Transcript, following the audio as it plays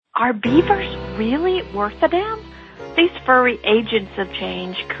Are beavers really worth a damn? These furry agents of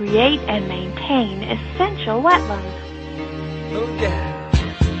change create and maintain essential wetlands. Oh, yeah.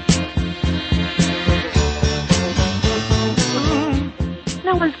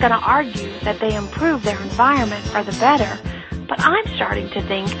 No one's going to argue that they improve their environment for the better, but I'm starting to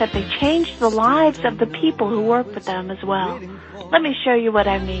think that they change the lives of the people who work with them as well. Let me show you what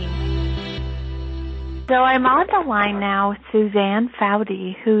I mean. So I'm on the line now with Suzanne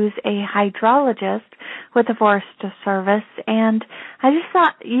Fouty, who's a hydrologist with the Forest Service, and I just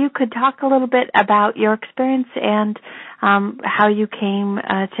thought you could talk a little bit about your experience and how you came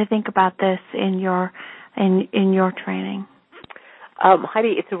to think about this in your training.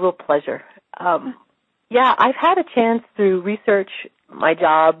 Heidi, it's a real pleasure. I've had a chance through research, my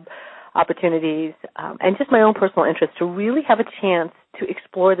job opportunities, and just my own personal interest to really have a chance to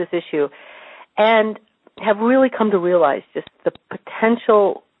explore this issue and have really come to realize just the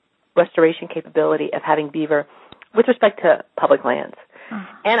potential restoration capability of having beaver with respect to public lands.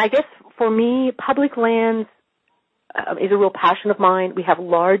 And I guess for me, public lands is a real passion of mine. We have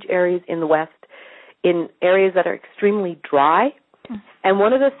large areas in the West, in areas that are extremely dry. And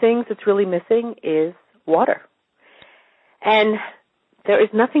one of the things that's really missing is water. And there is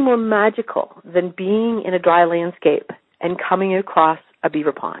nothing more magical than being in a dry landscape and coming across a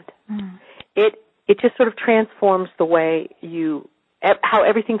beaver pond. It just sort of transforms the way how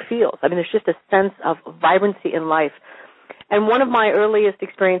everything feels. I mean, there's just a sense of vibrancy in life. And one of my earliest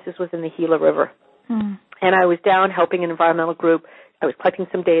experiences was in the Gila River. And I was down helping an environmental group. I was collecting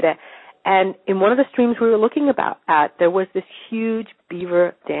some data. And in one of the streams we were looking at, there was this huge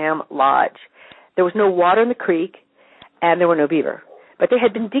beaver dam lodge. There was no water in the creek, and there were no beaver. But they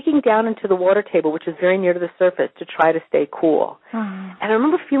had been digging down into the water table, which was very near to the surface, to try to stay cool. And I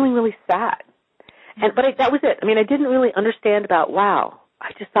remember feeling really sad. But that was it. I mean, I didn't really understand about, wow.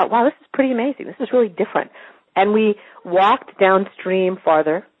 I just thought, wow, this is pretty amazing. This is really different. And we walked downstream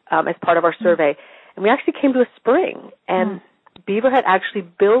farther as part of our survey, and we actually came to a spring, and beaver had actually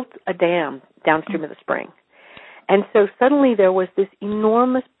built a dam downstream of the spring. And so suddenly there was this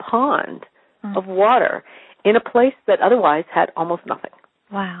enormous pond of water in a place that otherwise had almost nothing.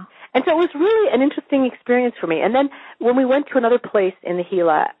 Wow. And so it was really an interesting experience for me. And then when we went to another place in the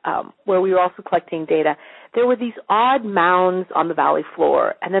Gila where we were also collecting data, there were these odd mounds on the valley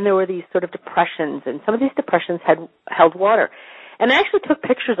floor, and then there were these sort of depressions, and some of these depressions had held water. And I actually took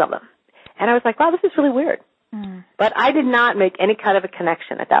pictures of them. And I was like, wow, this is really weird. But I did not make any kind of a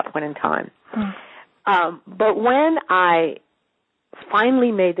connection at that point in time. But when I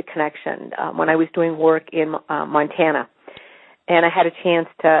finally made the connection, when I was doing work in Montana, and I had a chance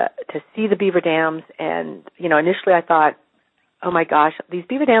to see the beaver dams, and, initially I thought, oh my gosh, these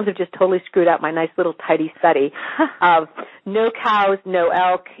beaver dams have just totally screwed up my nice little tidy study of no cows, no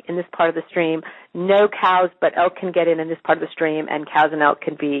elk in this part of the stream, no cows, but elk can get in this part of the stream, and cows and elk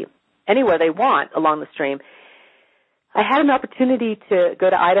can be anywhere they want along the stream. I had an opportunity to go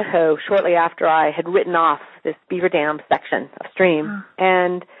to Idaho shortly after I had written off this beaver dam section of stream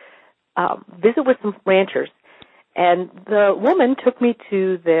and visit with some ranchers. And the woman took me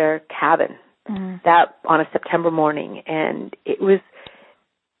to their cabin that on a September morning, and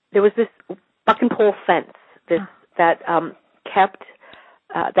there was this buck and pole fence that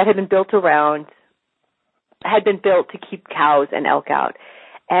had been built to keep cows and elk out.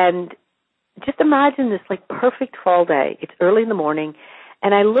 And just imagine this like perfect fall day. It's early in the morning,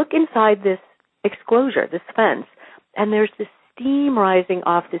 and I look inside this exclosure, this fence, and there's this steam rising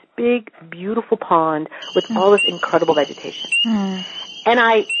off this big, beautiful pond with all this incredible vegetation. And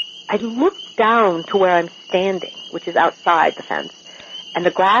I look down to where I'm standing, which is outside the fence, and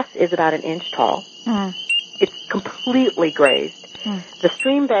the grass is about an inch tall. It's completely grazed. The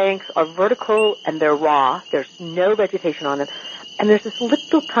stream banks are vertical and they're raw. There's no vegetation on them. And there's this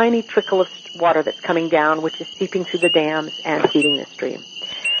little tiny trickle of water that's coming down, which is seeping through the dams and feeding the stream.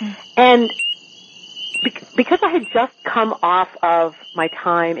 And because I had just come off of my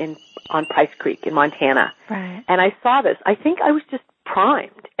time on Price Creek in Montana, and I saw this, I think I was just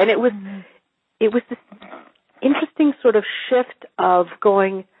primed. And it was this interesting sort of shift of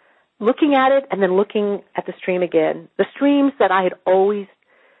looking at it and then looking at the stream again. The streams that I had always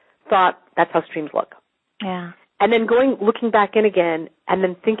thought that's how streams look. Yeah. And then looking back in again, and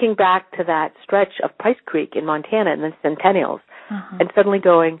then thinking back to that stretch of Price Creek in Montana and the Centennials, and suddenly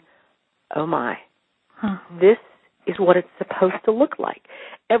going, oh my, this is what it's supposed to look like.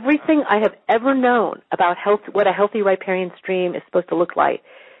 Everything I have ever known about what a healthy riparian stream is supposed to look like,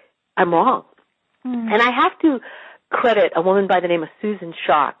 I'm wrong. And I have to credit a woman by the name of Susan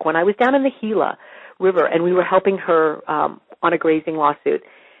Fouty. When I was down in the Gila River and we were helping her on a grazing lawsuit,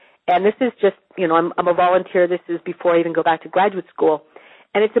 And this is just, I'm a volunteer. This is before I even go back to graduate school.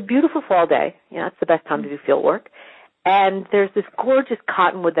 And it's a beautiful fall day. It's the best time to do field work. And there's this gorgeous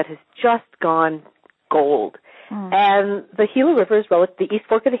cottonwood that has just gone gold. And the Gila River is the East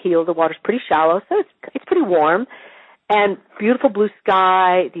Fork of the Gila. The water's pretty shallow, so it's pretty warm. And beautiful blue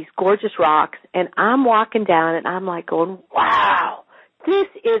sky, these gorgeous rocks. And I'm walking down, and I'm like going, wow, this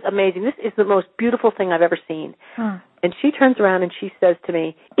is amazing. This is the most beautiful thing I've ever seen. And she turns around and she says to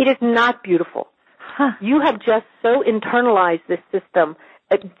me, it is not beautiful. You have just so internalized this system,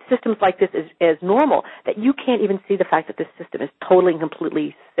 systems like this as normal, that you can't even see the fact that this system is totally and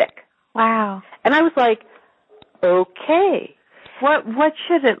completely sick. Wow. And I was like, okay. What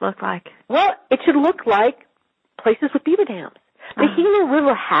should it look like? Well, it should look like places with beaver dams. The Gila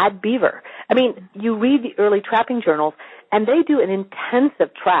River had beaver. I mean, you read the early trapping journals, and they do an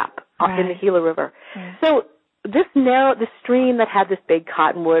intensive trap in the Gila River. So this stream that had this big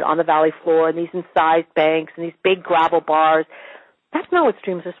cottonwood on the valley floor and these incised banks and these big gravel bars, that's not what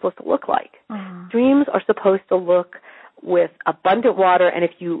streams are supposed to look like. Streams are supposed to look with abundant water, and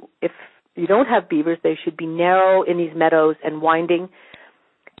if you don't have beavers, they should be narrow in these meadows and winding,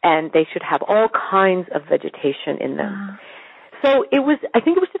 and they should have all kinds of vegetation in them. So I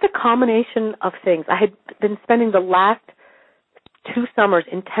think it was just a combination of things. I had been spending the last 2 summers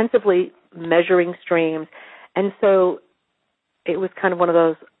intensively measuring streams, and so it was kind of one of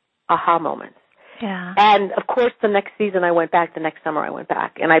those aha moments. Yeah. And, of course, the next summer I went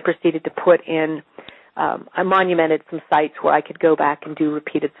back, and I proceeded to put in, I monumented some sites where I could go back and do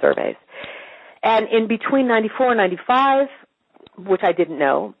repeated surveys. And in between 94 and 95, which I didn't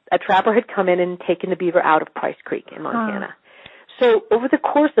know, a trapper had come in and taken the beaver out of Price Creek in Montana. So over the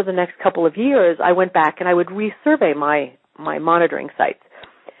course of the next couple of years, I went back and I would resurvey my monitoring sites.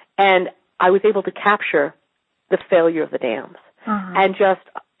 And I was able to capture the failure of the dams. And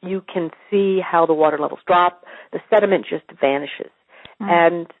you can see how the water levels drop. The sediment just vanishes.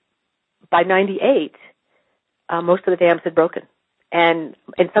 And by 98, most of the dams had broken. And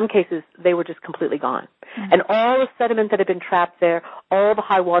in some cases, they were just completely gone. And all the sediment that had been trapped there, all the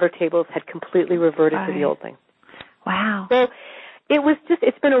high water tables had completely reverted to the old thing. Wow. So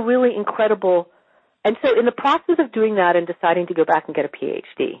it's been a really incredible, and so in the process of doing that and deciding to go back and get a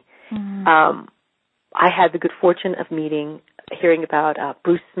PhD, I had the good fortune of hearing about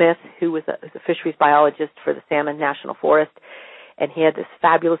Bruce Smith, who was a fisheries biologist for the Salmon National Forest, and he had this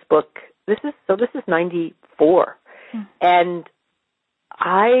fabulous book. This is 94, and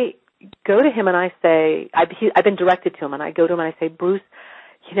I go to him and I say, I've been directed to him, and I go to him and I say, Bruce,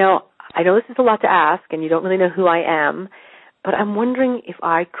 I know this is a lot to ask, and you don't really know who I am, but I'm wondering if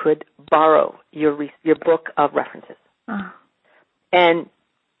I could borrow your book of references. And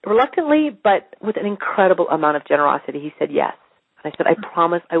reluctantly, but with an incredible amount of generosity, he said yes. And I said, I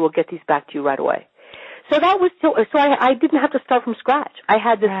promise I will get these back to you right away. So that was so I didn't have to start from scratch. I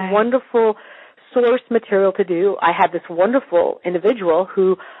had this wonderful source material to do. I had this wonderful individual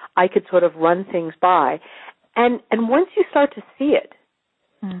who I could sort of run things by. And once you start to see it,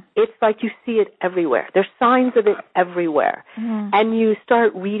 it's like you see it everywhere. There's signs of it everywhere. And you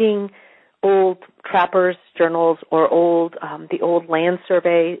start reading old trappers' journals or the old land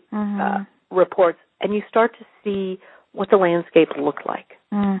survey reports, and you start to see what the landscape looked like.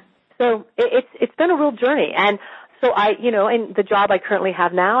 So it's been a real journey. And so in the job I currently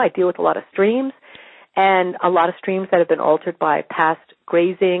have now, I deal with a lot of streams, and a lot of streams that have been altered by past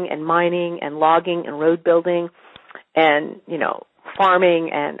grazing and mining and logging and road building and,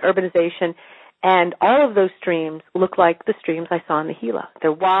 farming and urbanization. And all of those streams look like the streams I saw in the Gila.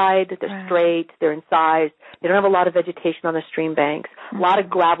 They're wide, they're straight, they're incised. They don't have a lot of vegetation on the stream banks, a lot of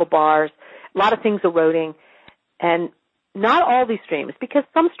gravel bars, a lot of things eroding. And not all these streams, because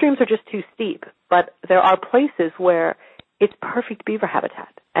some streams are just too steep, but there are places where it's perfect beaver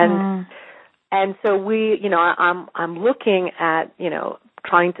habitat. And so I'm looking at,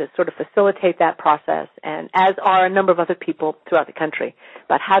 trying to sort of facilitate that process, and as are a number of other people throughout the country,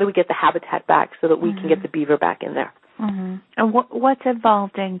 about how do we get the habitat back so that we can get the beaver back in there. And what's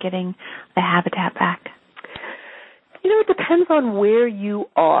involved in getting the habitat back? It depends on where you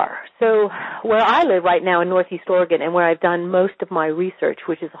are. So where I live right now in Northeast Oregon, and where I've done most of my research,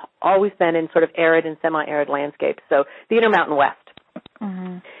 which has always been in sort of arid and semi-arid landscapes, so the Intermountain West.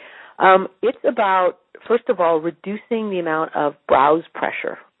 It's about, first of all, reducing the amount of browse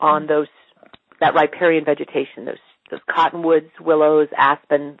pressure on that riparian vegetation, those cottonwoods, willows,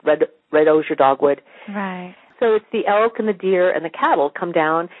 aspen, red osier dogwood. Right. So it's the elk and the deer and the cattle come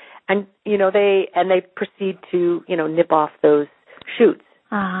down, and they proceed to nip off those shoots.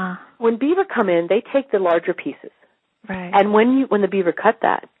 When beaver come in, they take the larger pieces, Right. And when the beaver cut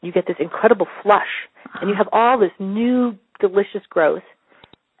that, you get this incredible flush, and you have all this new delicious growth,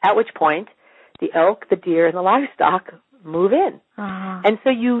 at which point the elk, the deer, and the livestock move in. And so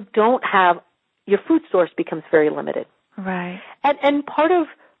you don't have, your food source becomes very limited. Right. And part of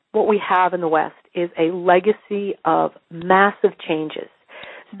what we have in the West is a legacy of massive changes.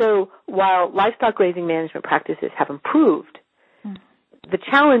 So while livestock grazing management practices have improved, the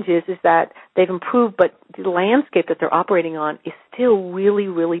challenge is that they've improved, but the landscape that they're operating on is still really,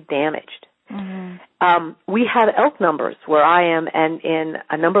 really damaged. We have elk numbers where I am and in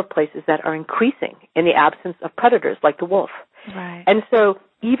a number of places that are increasing in the absence of predators like the wolf. Right. And so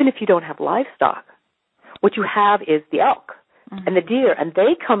even if you don't have livestock, what you have is the elk and the deer, and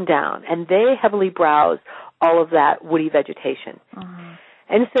they come down and they heavily browse all of that woody vegetation.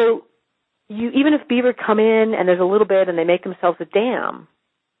 And so even if beaver come in and there's a little bit and they make themselves a dam,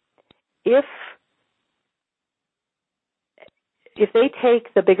 if they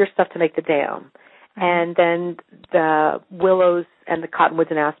take the bigger stuff to make the dam, and then the willows and the cottonwoods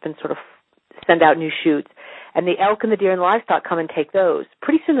and aspens sort of send out new shoots, and the elk and the deer and the livestock come and take those,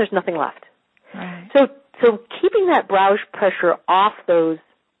 pretty soon there's nothing left. Right. So keeping that browse pressure off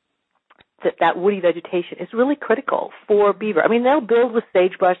that woody vegetation is really critical for beaver. I mean, they'll build with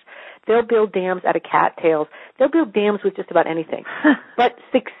sagebrush, they'll build dams out of cattails, they'll build dams with just about anything. But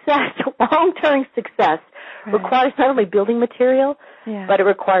success, long-term success, requires not only building material, but it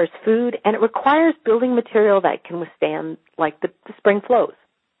requires food, and it requires building material that can withstand, like, the spring flows.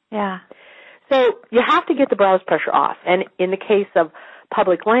 Yeah. So you have to get the browse pressure off. And in the case of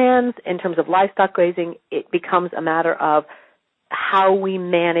public lands, in terms of livestock grazing, it becomes a matter of how we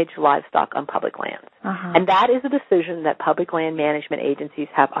manage livestock on public lands. And that is a decision that public land management agencies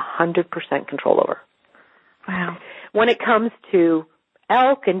have 100% control over. Wow. When it comes to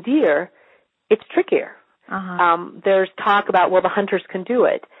elk and deer, it's trickier. There's talk about, well, the hunters can do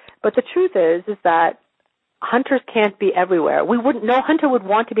it. But the truth is that hunters can't be everywhere. No hunter would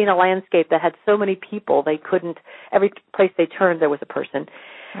want to be in a landscape that had so many people they couldn't, every place they turned there was a person.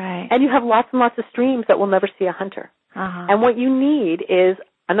 Right. And you have lots and lots of streams that will never see a hunter. And what you need is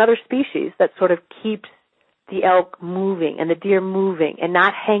another species that sort of keeps the elk moving and the deer moving and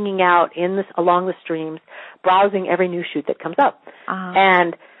not hanging out along the streams, browsing every new shoot that comes up.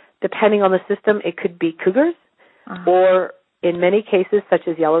 And depending on the system, it could be cougars, or in many cases, such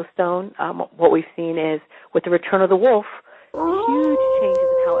as Yellowstone, what we've seen is with the return of the wolf, huge changes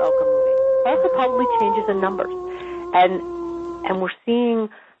in how elk are moving. Also probably changes in numbers. And we're seeing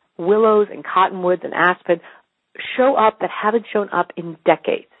willows and cottonwoods and aspen show up that haven't shown up in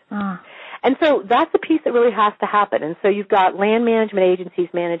decades. And so that's the piece that really has to happen. And so you've got land management agencies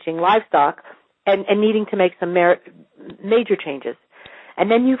managing livestock and needing to make some major changes. And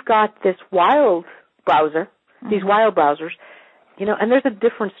then you've got this wild browser, these wild browsers, and there's a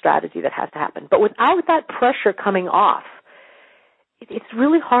different strategy that has to happen. But without that pressure coming off, it's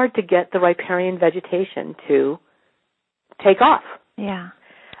really hard to get the riparian vegetation to take off. Yeah.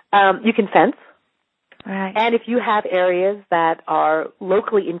 You can fence. Right. And if you have areas that are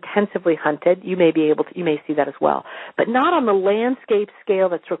locally intensively hunted, you may see that as well. But not on the landscape scale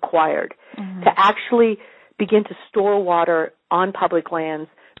that's required to actually begin to store water on public lands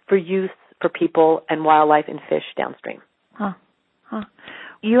for use for people and wildlife and fish downstream.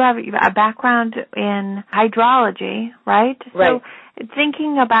 You have a background in hydrology, right? Right. So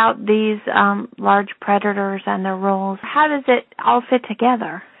thinking about these large predators and their roles, how does it all fit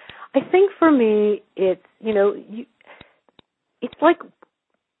together? I think for me, it's like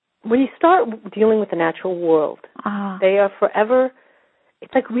when you start dealing with the natural world, they are forever,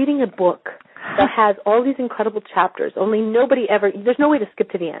 it's like reading a book that has all these incredible chapters, only there's no way to skip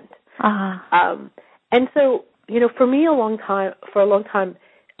to the end. And so, for me for a long time,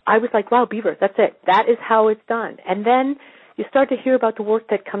 I was like, wow, beaver, that's it. That is how it's done. And then you start to hear about the work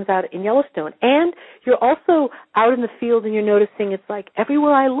that comes out in Yellowstone. And you're also out in the field and you're noticing it's like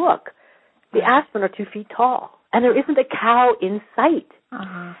everywhere I look, the aspen are 2 feet tall. And there isn't a cow in sight.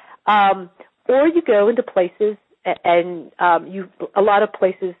 Or you go into places and a lot of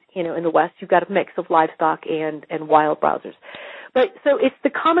places, in the West, you've got a mix of livestock and wild browsers. But so it's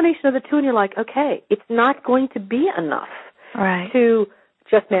the combination of the two, and you're like, okay, it's not going to be enough to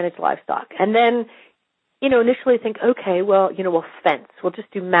just manage livestock. And then, initially think, okay, well, we'll fence. We'll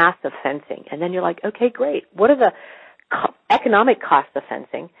just do massive fencing. And then you're like, okay, great. What are the economic costs of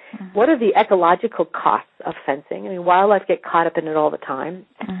fencing? What are the ecological costs of fencing? I mean, wildlife get caught up in it all the time.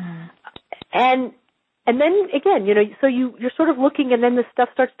 And then again, so you're sort of looking, and then the stuff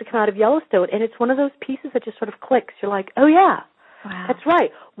starts to come out of Yellowstone, and it's one of those pieces that just sort of clicks. You're like, oh yeah, that's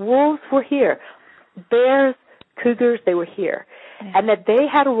right. Wolves were here. Bears cougars, they were here. Yeah. And that they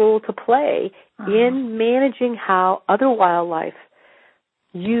had a role to play in managing how other wildlife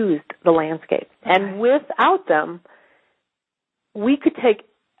used the landscape. Okay. And without them, we could take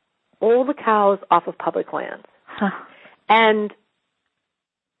all the cows off of public lands. And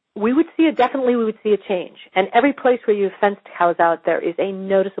we would see a change. And every place where you have fenced cows out, there is a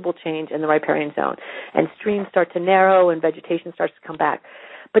noticeable change in the riparian zone. And streams start to narrow and vegetation starts to come back.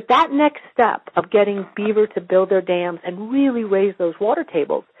 But that next step of getting beaver to build their dams and really raise those water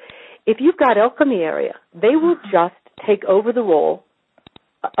tables, if you've got elk in the area, they will just take over the role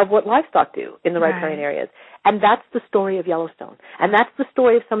of what livestock do in the riparian areas. And that's the story of Yellowstone. And that's the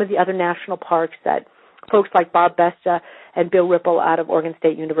story of some of the other national parks that folks like Bob Besta and Bill Ripple out of Oregon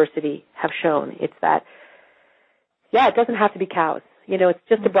State University have shown. It's that, it doesn't have to be cows. It's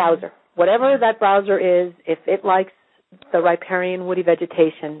just a browser. Whatever that browser is, if it likes the riparian woody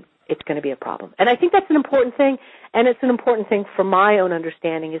vegetation, it's going to be a problem. And I think that's an important thing, and it's an important thing for my own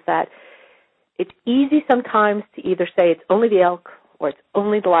understanding is that it's easy sometimes to either say it's only the elk or it's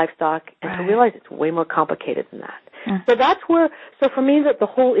only the livestock, and to realize it's way more complicated than that. So for me, the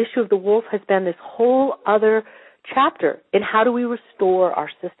whole issue of the wolf has been this whole other chapter in how do we restore our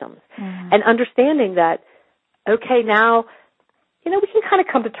systems. And understanding that, okay, now, we can kind of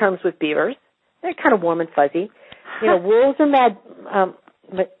come to terms with beavers. They're kind of warm and fuzzy. Wolves are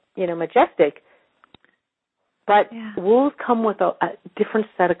majestic, but wolves come with a different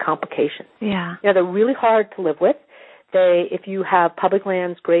set of complications. Yeah. They're really hard to live with. If you have public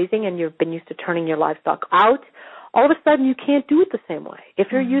lands grazing and you've been used to turning your livestock out, all of a sudden you can't do it the same way. If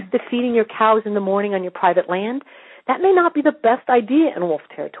you're used to feeding your cows in the morning on your private land, that may not be the best idea in wolf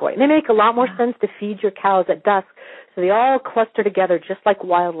territory. It may make a lot more sense to feed your cows at dusk so they all cluster together just like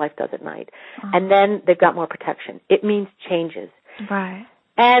wildlife does at night. And then they've got more protection. It means changes. Right.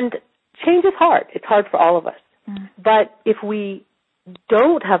 And change is hard. It's hard for all of us. But if we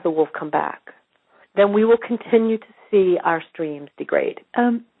don't have the wolf come back, then we will continue to see our streams degrade.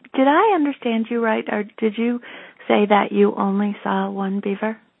 Did I understand you right, or did you say that you only saw one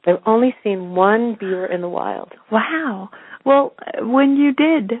beaver? I've only seen one beaver in the wild. Wow. Well, when you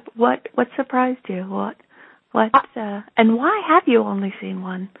did, what surprised you? And why have you only seen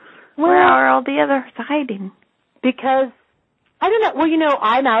one? Where are all the others hiding? Because, I don't know. Well,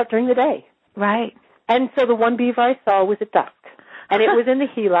 I'm out during the day. Right. And so the one beaver I saw was at dusk. And it was in the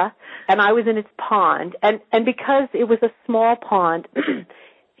Gila, and I was in its pond. And because it was a small pond,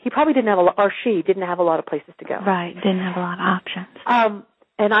 he probably didn't have she didn't have a lot of places to go. Right, didn't have a lot of options.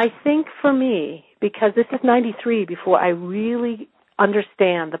 And I think for me, because this is 93 before I really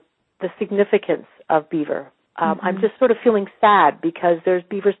understand the significance of beaver, I'm just sort of feeling sad because there's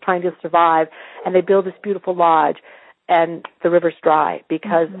beavers trying to survive, and they build this beautiful lodge, and the river's dry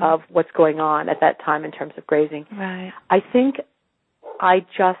because of what's going on at that time in terms of grazing. Right. I think I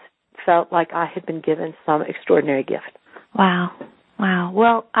just felt like I had been given some extraordinary gift. Wow.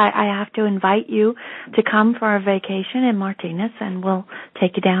 Well, I have to invite you to come for a vacation in Martinez, and we'll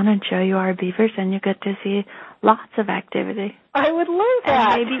take you down and show you our beavers, and you get to see lots of activity. I would love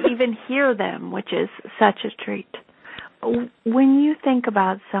that. And maybe even hear them, which is such a treat. When you think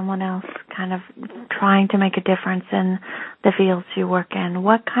about someone else kind of trying to make a difference in the fields you work in,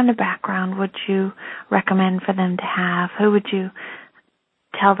 what kind of background would you recommend for them to have? Who would you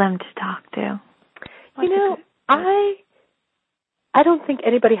tell them to talk to? I don't think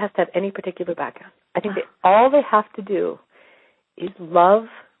anybody has to have any particular background. I think that all they have to do is love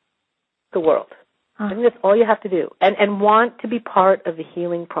the world. I think that's all you have to do, and want to be part of the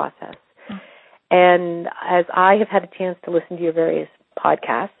healing process. And as I have had a chance to listen to your various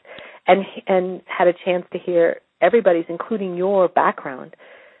podcasts and had a chance to hear everybody's, including your background,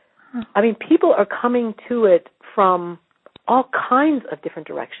 I mean, people are coming to it from all kinds of different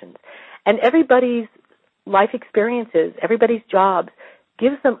directions. And everybody's life experiences, everybody's jobs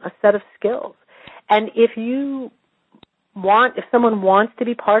gives them a set of skills. And if someone wants to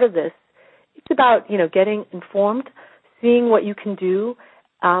be part of this, it's about, getting informed, seeing what you can do,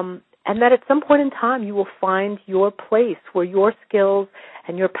 and that at some point in time you will find your place where your skills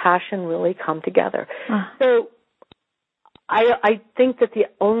and your passion really come together. So I think that the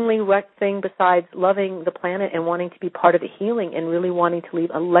only right thing besides loving the planet and wanting to be part of the healing and really wanting to leave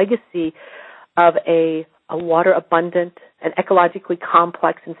a legacy of a water abundant and ecologically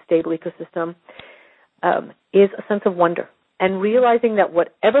complex and stable ecosystem is a sense of wonder. And realizing that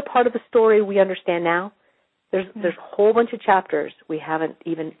whatever part of the story we understand now, there's a whole bunch of chapters we haven't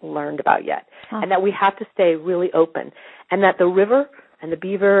even learned about yet. And that we have to stay really open. And that the river and the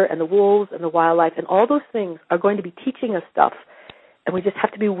beaver and the wolves and the wildlife and all those things are going to be teaching us stuff. And we just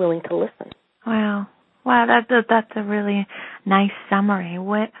have to be willing to listen. Wow. Wow, that's a really nice summary.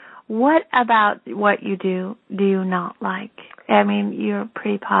 What about what you do you not like? I mean, you're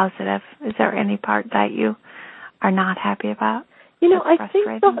pretty positive. Is there any part that you are not happy about?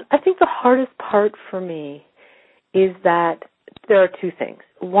 I think the hardest part for me is that there are two things.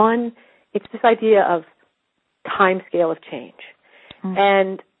 One, it's this idea of time scale of change. Mm-hmm.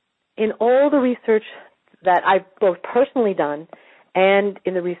 And in all the research that I've both personally done and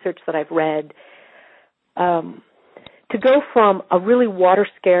in the research that I've read, to go from a really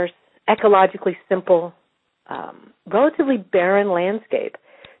water-scarce, ecologically simple, relatively barren landscape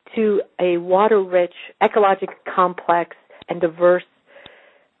to a water-rich, ecologically complex, and diverse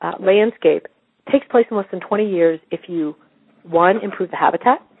landscape takes place in less than 20 years if you, one, improve the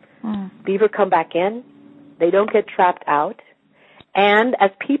habitat, beaver come back in, they don't get trapped out, and as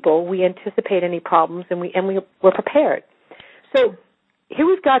people, we anticipate any problems and we're prepared. So here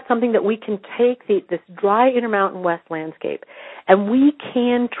we've got something that we can take this dry Intermountain West landscape, and we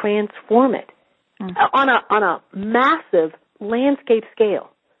can transform it on a massive landscape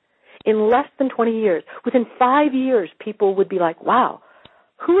scale in less than 20 years. Within 5 years, people would be like, wow,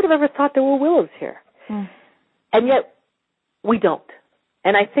 who would have ever thought there were willows here? And yet we don't.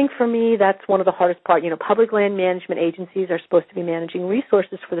 And I think for me, that's one of the hardest parts. Public land management agencies are supposed to be managing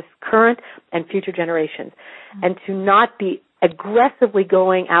resources for the current and future generations. And to not be aggressively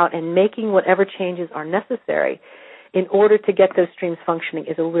going out and making whatever changes are necessary in order to get those streams functioning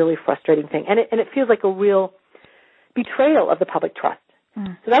is a really frustrating thing. And it feels like a real betrayal of the public trust.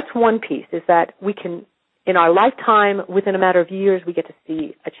 So that's one piece, is that we can, in our lifetime, within a matter of years, we get to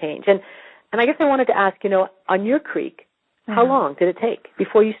see a change. And I guess I wanted to ask, on your creek, how long did it take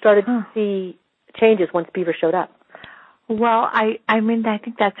before you started to see changes once beaver showed up? Well, I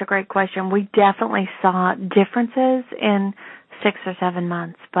think that's a great question. We definitely saw differences in 6 or 7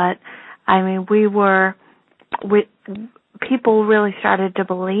 months, but people really started to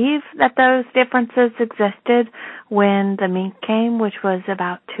believe that those differences existed when the mink came, which was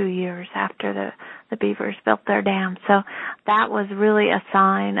about 2 years after the beavers built their dam. So that was really a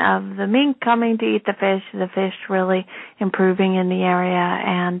sign of the mink coming to eat the fish really improving in the area,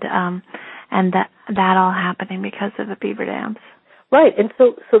 and that all happening because of the beaver dams. Right, and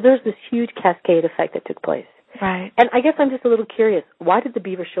so there's this huge cascade effect that took place. Right. And I guess I'm just a little curious, why did the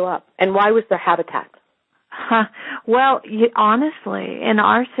beaver show up, and why was their habitat? Well, honestly, in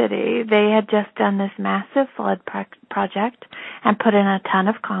our city, they had just done this massive flood project and put in a ton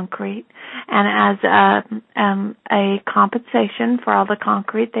of concrete. And as a compensation for all the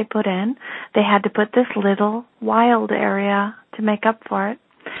concrete they put in, they had to put this little wild area to make up for it.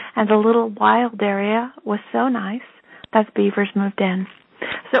 And the little wild area was so nice that beavers moved in.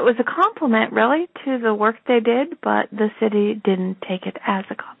 So it was a compliment, really, to the work they did, but the city didn't take it as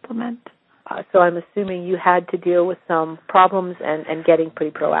a compliment. So I'm assuming you had to deal with some problems and getting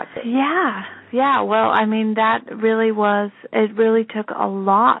pretty proactive. Yeah. Well, that it really took a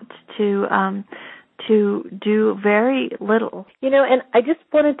lot to do very little. And I just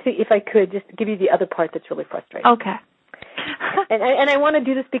wanted to, if I could, just give you the other part that's really frustrating. Okay. and I want to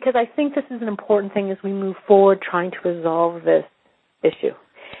do this because I think this is an important thing as we move forward trying to resolve this issue.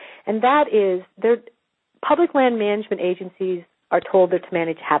 And that is, public land management agencies are told they're to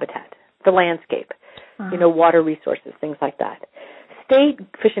manage habitat, the landscape, water resources, things like that. State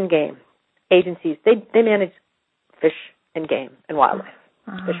fish and game agencies, they manage fish and game and wildlife,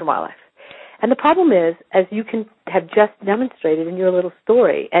 fish and wildlife. And the problem is, as you can have just demonstrated in your little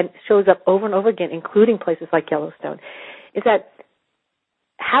story, and shows up over and over again, including places like Yellowstone, is that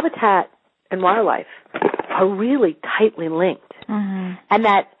habitat and wildlife are really tightly linked. And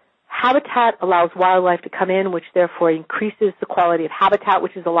that habitat allows wildlife to come in, which therefore increases the quality of habitat,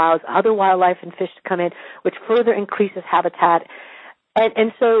 which allows other wildlife and fish to come in, which further increases habitat.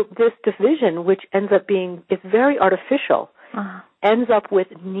 And so this division, which ends up being, is very artificial, ends up with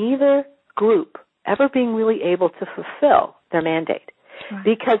neither group ever being really able to fulfill their mandate. Right.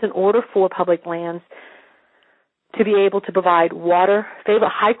 Because in order for public lands to be able to provide water, favor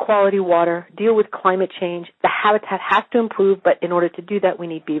high-quality water, deal with climate change, the habitat has to improve, but in order to do that, we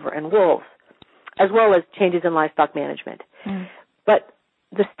need beaver and wolves, as well as changes in livestock management. But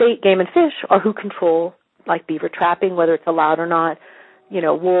the state game and fish are who control, like beaver trapping, whether it's allowed or not,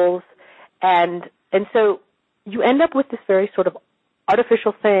 wolves. And so you end up with this very sort of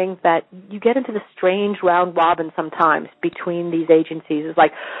artificial thing that you get into this strange round robin sometimes between these agencies. It's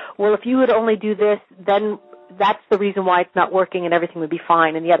like, well, if you would only do this, then that's the reason why it's not working and everything would be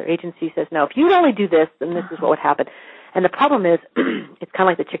fine. And the other agency says, no, if you would only do this, then this is what would happen. And the problem is, it's kind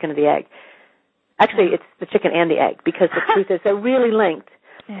of like the chicken or the egg. Actually, it's the chicken and the egg, because the truth is they're really linked.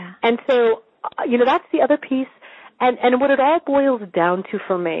 Yeah. And so that's the other piece. And what it all boils down to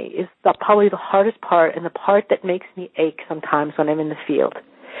for me is probably the hardest part, and the part that makes me ache sometimes when I'm in the field,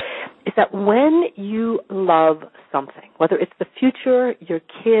 is that when you love something, whether it's the future, your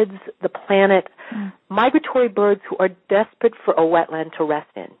kids, the planet, migratory birds who are desperate for a wetland to rest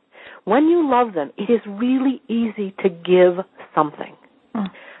in, when you love them, it is really easy to give something.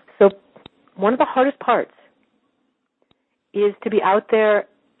 So one of the hardest parts is to be out there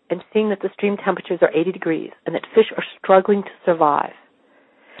and seeing that the stream temperatures are 80 degrees and that fish are struggling to survive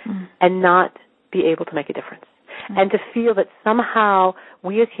and not be able to make a difference. And to feel that somehow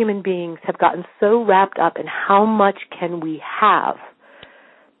we as human beings have gotten so wrapped up in how much can we have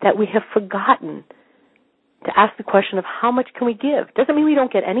that we have forgotten to ask the question of how much can we give. Doesn't mean we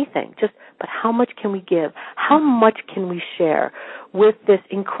don't get anything, but how much can we give? How much can we share with this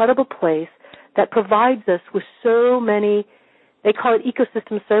incredible place that provides us with so many, they call it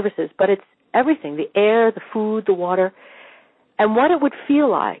ecosystem services, but it's everything, the air, the food, the water, and what it would feel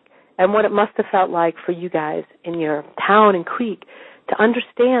like and what it must have felt like for you guys in your town and creek to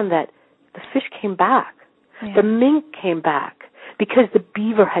understand that the fish came back, the mink came back because the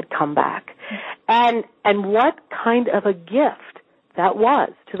beaver had come back, and what kind of a gift that was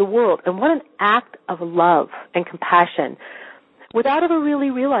to the world, and what an act of love and compassion without ever really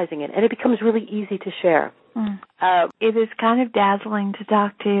realizing it, and it becomes really easy to share. It is kind of dazzling to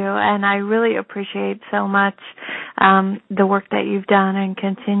talk to you, and I really appreciate so much the work that you've done and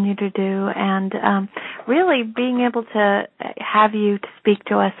continue to do, and really being able to have you to speak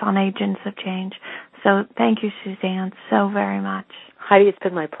to us on Agents of Change. So thank you, Suzanne, so very much. Heidi, it's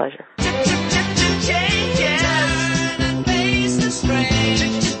been my pleasure. Change.